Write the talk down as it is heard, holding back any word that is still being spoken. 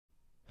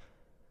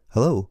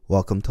Hello,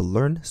 welcome to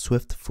Learn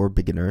Swift for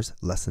Beginners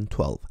Lesson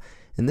 12.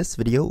 In this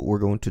video, we're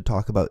going to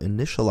talk about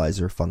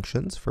initializer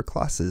functions for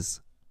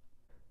classes.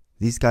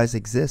 These guys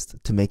exist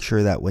to make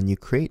sure that when you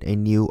create a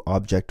new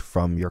object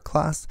from your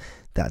class,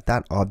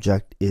 that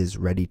object is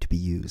ready to be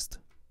used.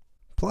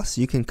 Plus,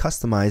 you can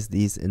customize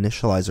these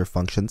initializer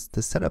functions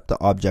to set up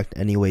the object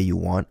any way you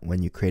want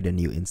when you create a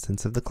new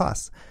instance of the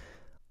class.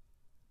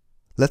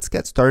 Let's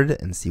get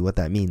started and see what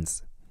that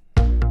means.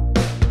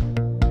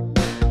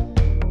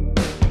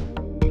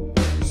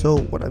 So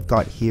what I've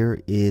got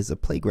here is a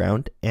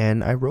playground,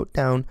 and I wrote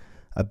down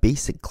a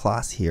basic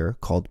class here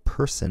called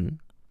person.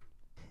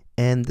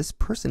 And this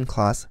person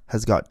class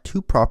has got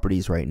two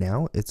properties right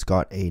now. It's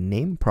got a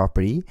name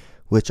property,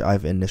 which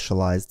I've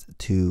initialized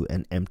to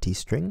an empty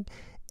string.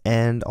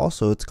 And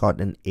also it's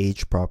got an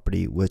age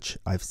property, which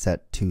I've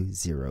set to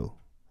 0.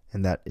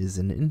 And that is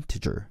an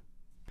integer.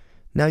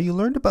 Now you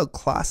learned about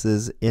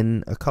classes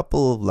in a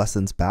couple of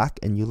lessons back,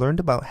 and you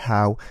learned about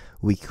how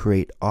we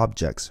create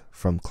objects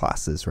from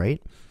classes, right?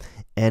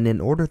 And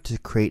in order to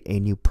create a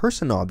new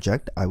person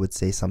object, I would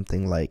say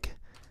something like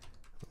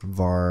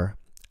var,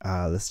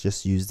 let's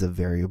just use the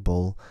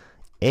variable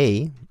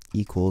a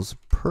equals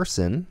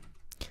person,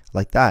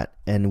 like that.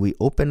 And we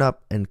open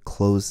up and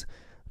close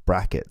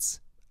brackets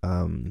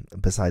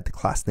beside the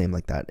class name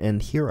like that.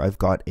 And here I've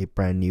got a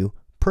brand new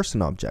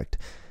person object.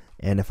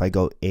 And if I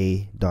go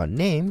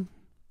a.name,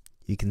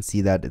 you can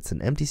see that it's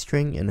an empty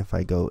string, and if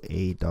I go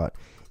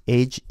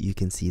a.age, you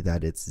can see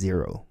that it's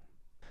 0.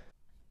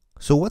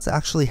 So what's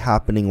actually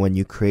happening when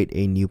you create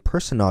a new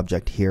person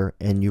object here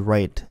and you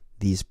write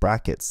these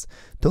brackets?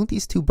 Don't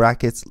these two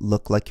brackets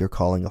look like you're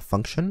calling a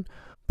function?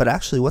 But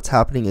actually what's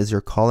happening is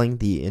you're calling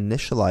the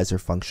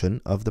initializer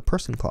function of the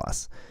person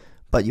class.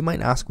 But you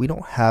might ask, we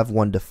don't have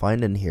one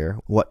defined in here.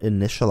 What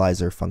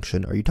initializer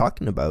function are you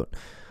talking about?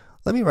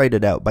 Let me write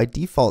it out. By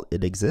default,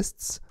 it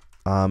exists.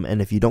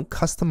 And if you don't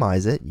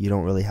customize it, you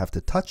don't really have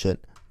to touch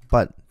it.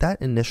 But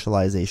that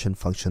initialization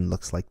function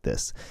looks like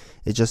this.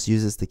 It just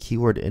uses the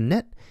keyword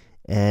init,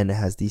 and it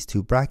has these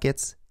two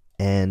brackets.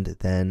 And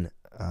then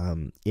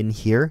in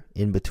here,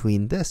 in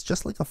between this,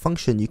 just like a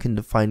function, you can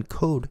define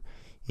code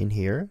in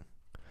here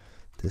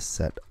to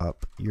set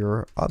up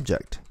your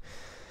object.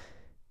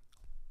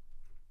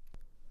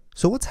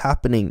 So what's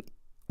happening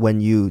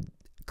when you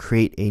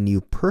create a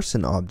new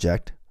person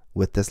object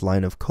with this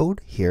line of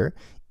code here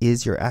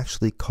is you're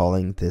actually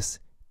calling this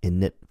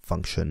init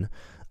function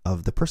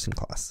of the person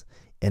class.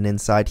 And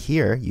inside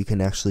here, you can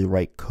actually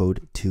write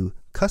code to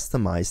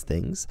customize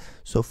things.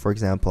 So for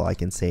example, I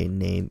can say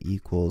name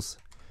equals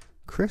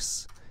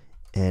Chris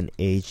and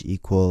age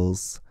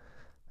equals,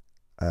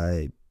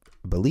 I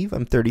believe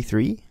I'm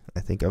 33. I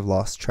think I've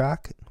lost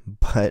track.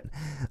 But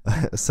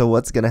so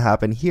what's going to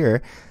happen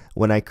here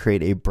when I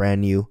create a brand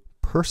new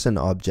person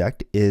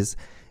object is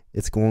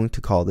it's going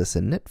to call this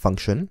init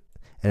function,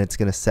 and it's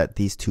going to set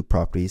these two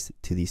properties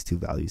to these two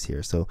values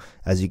here. So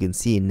as you can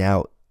see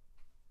now,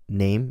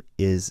 name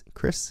is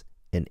Chris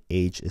and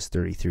age is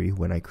 33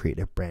 when I create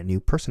a brand new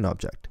person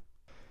object.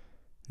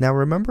 Now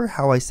remember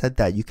how I said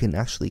that you can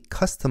actually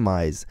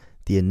customize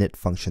the init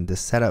function to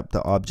set up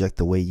the object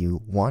the way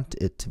you want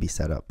it to be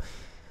set up.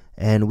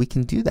 And we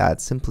can do that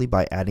simply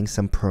by adding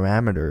some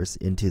parameters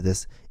into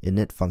this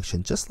init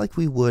function, just like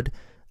we would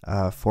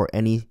for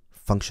any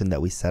function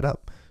that we set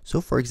up. So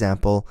for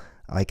example,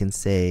 I can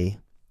say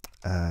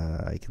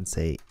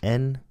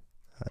n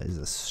is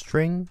a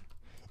string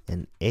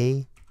and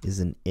a is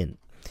an int.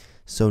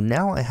 So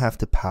now I have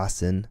to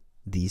pass in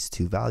these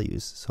two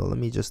values. So let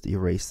me just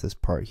erase this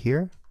part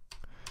here,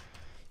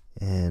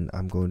 and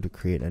I'm going to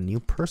create a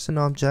new person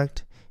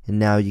object. And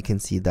now you can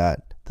see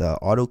that the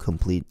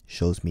autocomplete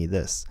shows me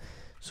this.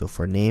 So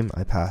for name,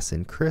 I pass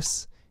in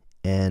Chris,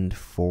 and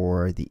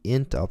for the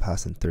int, I'll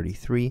pass in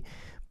 33.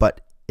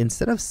 But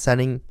instead of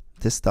setting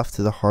this stuff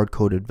to the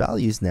hard-coded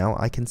values, now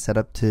I can set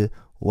up to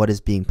what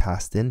is being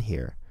passed in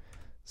here.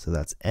 So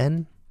that's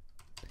n,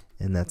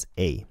 and that's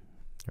a,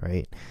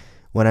 right?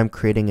 When I'm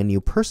creating a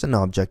new person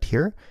object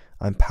here,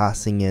 I'm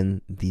passing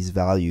in these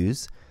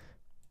values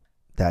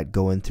that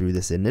go in through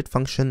this init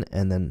function,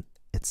 and then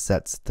it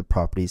sets the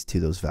properties to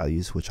those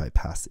values which I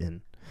pass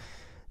in.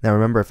 Now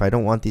remember, if I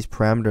don't want these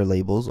parameter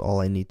labels,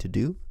 all I need to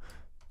do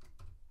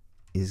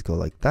is go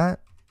like that.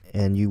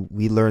 And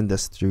we learned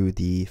this through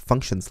the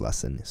functions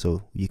lesson,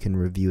 so you can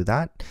review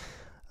that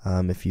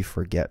if you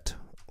forget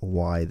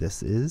why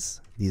this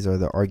is. These are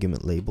the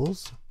argument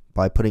labels.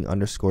 By putting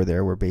underscore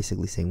there, we're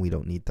basically saying we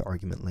don't need the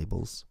argument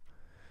labels.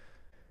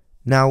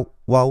 Now,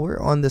 while we're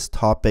on this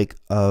topic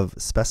of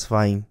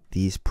specifying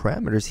these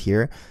parameters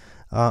here,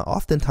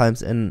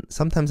 oftentimes, and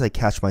sometimes I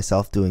catch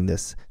myself doing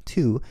this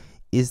too,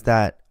 is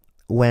that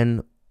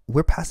when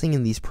we're passing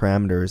in these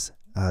parameters,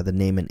 the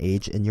name and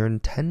age, and you're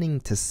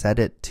intending to set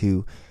it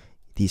to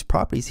these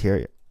properties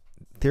here,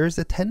 there's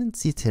a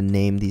tendency to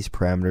name these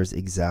parameters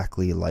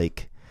exactly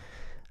like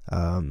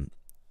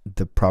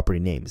the property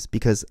names,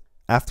 because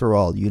after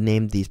all, you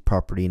named these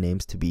property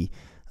names to be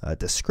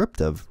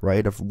descriptive,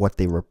 right, of what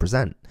they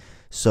represent.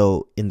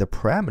 So in the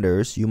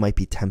parameters, you might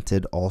be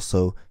tempted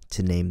also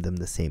to name them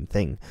the same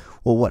thing.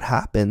 Well, what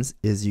happens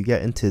is you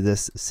get into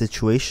this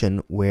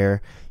situation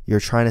where you're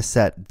trying to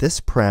set this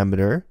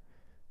parameter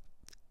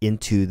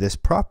into this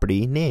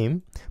property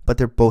name, but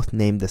they're both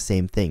named the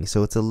same thing.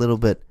 So it's a little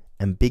bit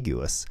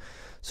ambiguous.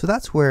 So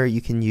that's where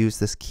you can use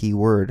this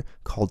keyword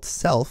called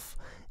self,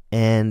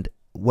 and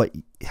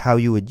how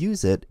you would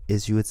use it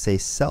is you would say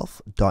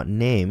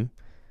self.name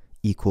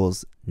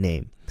equals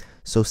name.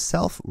 So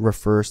self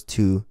refers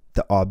to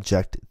the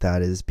object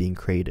that is being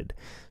created.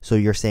 So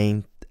you're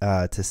saying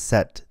to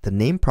set the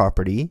name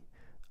property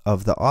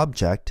of the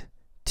object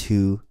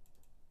to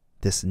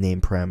this name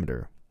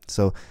parameter.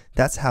 So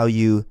that's how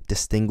you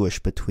distinguish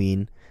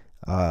between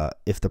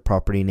if the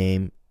property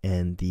name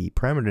and the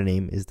parameter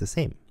name is the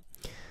same.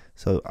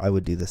 So I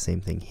would do the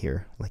same thing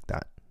here like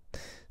that.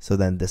 So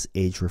then this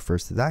age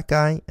refers to that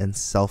guy, and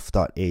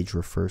self.age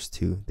refers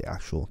to the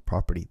actual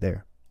property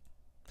there.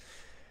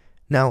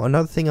 Now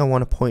another thing I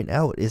want to point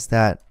out is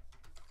that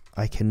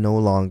I can no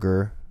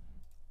longer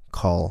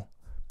call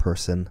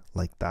person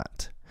like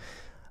that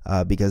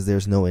because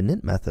there's no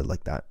init method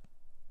like that.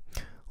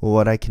 Well,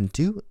 what I can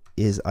do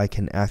is I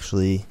can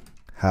actually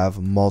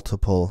have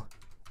multiple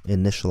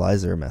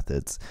initializer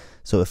methods.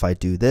 So if I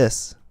do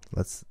this,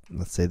 let's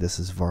say this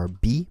is var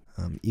b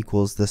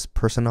equals this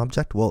person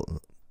object.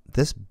 Well,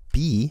 this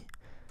b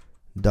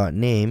dot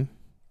name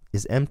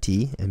is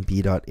empty and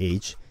b dot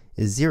age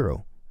is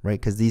 0, right?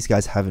 Because these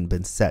guys haven't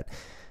been set.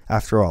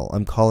 After all,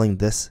 I'm calling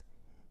this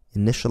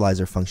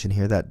initializer function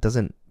here that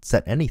doesn't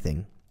set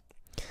anything.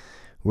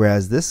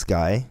 Whereas this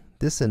guy,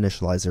 this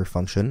initializer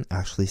function,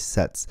 actually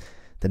sets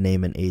the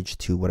name and age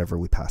to whatever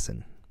we pass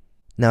in.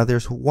 Now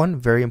there's one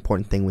very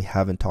important thing we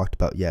haven't talked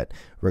about yet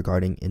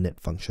regarding init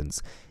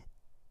functions.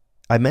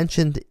 I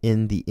mentioned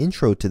in the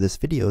intro to this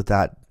video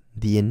that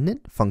the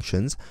init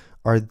functions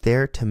are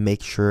there to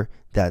make sure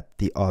that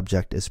the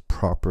object is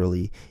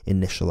properly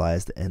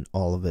initialized and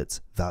all of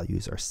its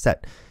values are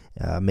set,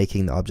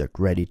 making the object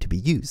ready to be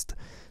used.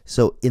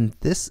 So in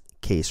this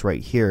case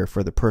right here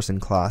for the person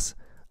class,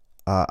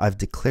 I've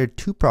declared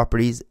two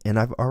properties and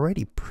I've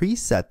already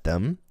preset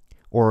them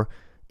or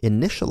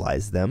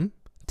initialized them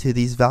to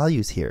these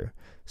values here.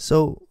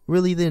 So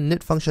really the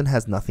init function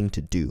has nothing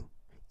to do.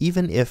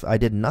 Even if I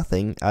did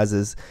nothing, as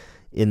is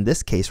in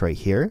this case right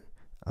here,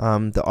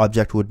 the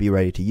object would be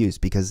ready to use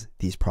because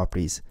these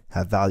properties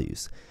have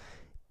values.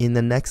 In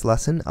the next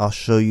lesson, I'll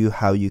show you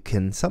how you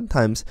can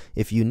sometimes,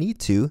 if you need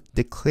to,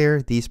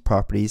 declare these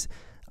properties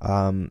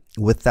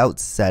without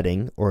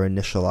setting or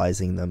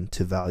initializing them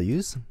to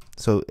values.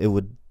 So it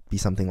would be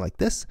something like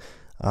this.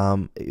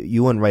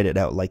 You wouldn't write it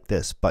out like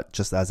this, but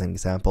just as an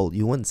example,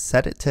 you wouldn't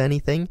set it to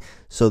anything,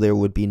 so there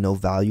would be no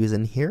values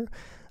in here.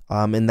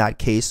 In that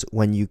case,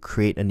 when you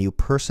create a new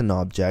person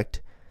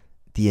object,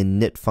 the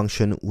init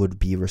function would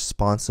be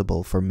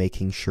responsible for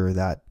making sure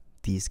that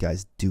these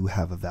guys do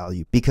have a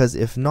value. Because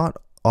if not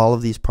all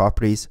of these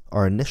properties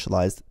are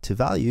initialized to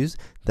values,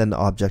 then the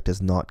object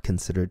is not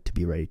considered to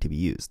be ready to be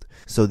used.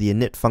 So the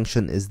init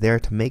function is there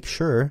to make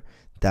sure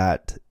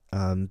that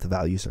the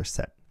values are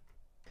set.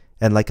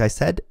 And like I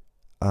said,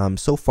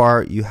 so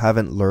far you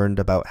haven't learned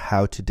about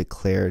how to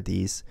declare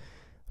these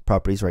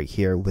properties right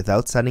here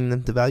without setting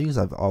them to values.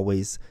 I've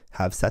always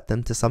have set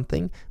them to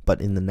something,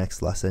 but in the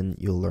next lesson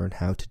you'll learn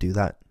how to do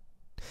that.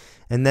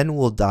 And then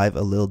we'll dive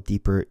a little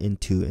deeper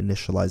into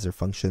initializer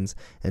functions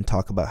and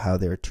talk about how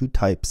there are two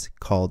types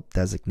called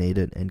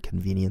designated and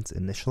convenience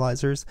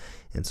initializers,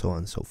 and so on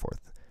and so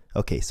forth.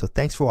 Okay, so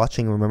thanks for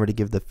watching. Remember to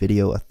give the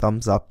video a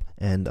thumbs up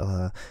and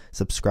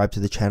subscribe to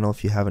the channel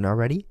if you haven't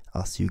already.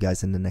 I'll see you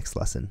guys in the next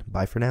lesson.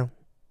 Bye for now.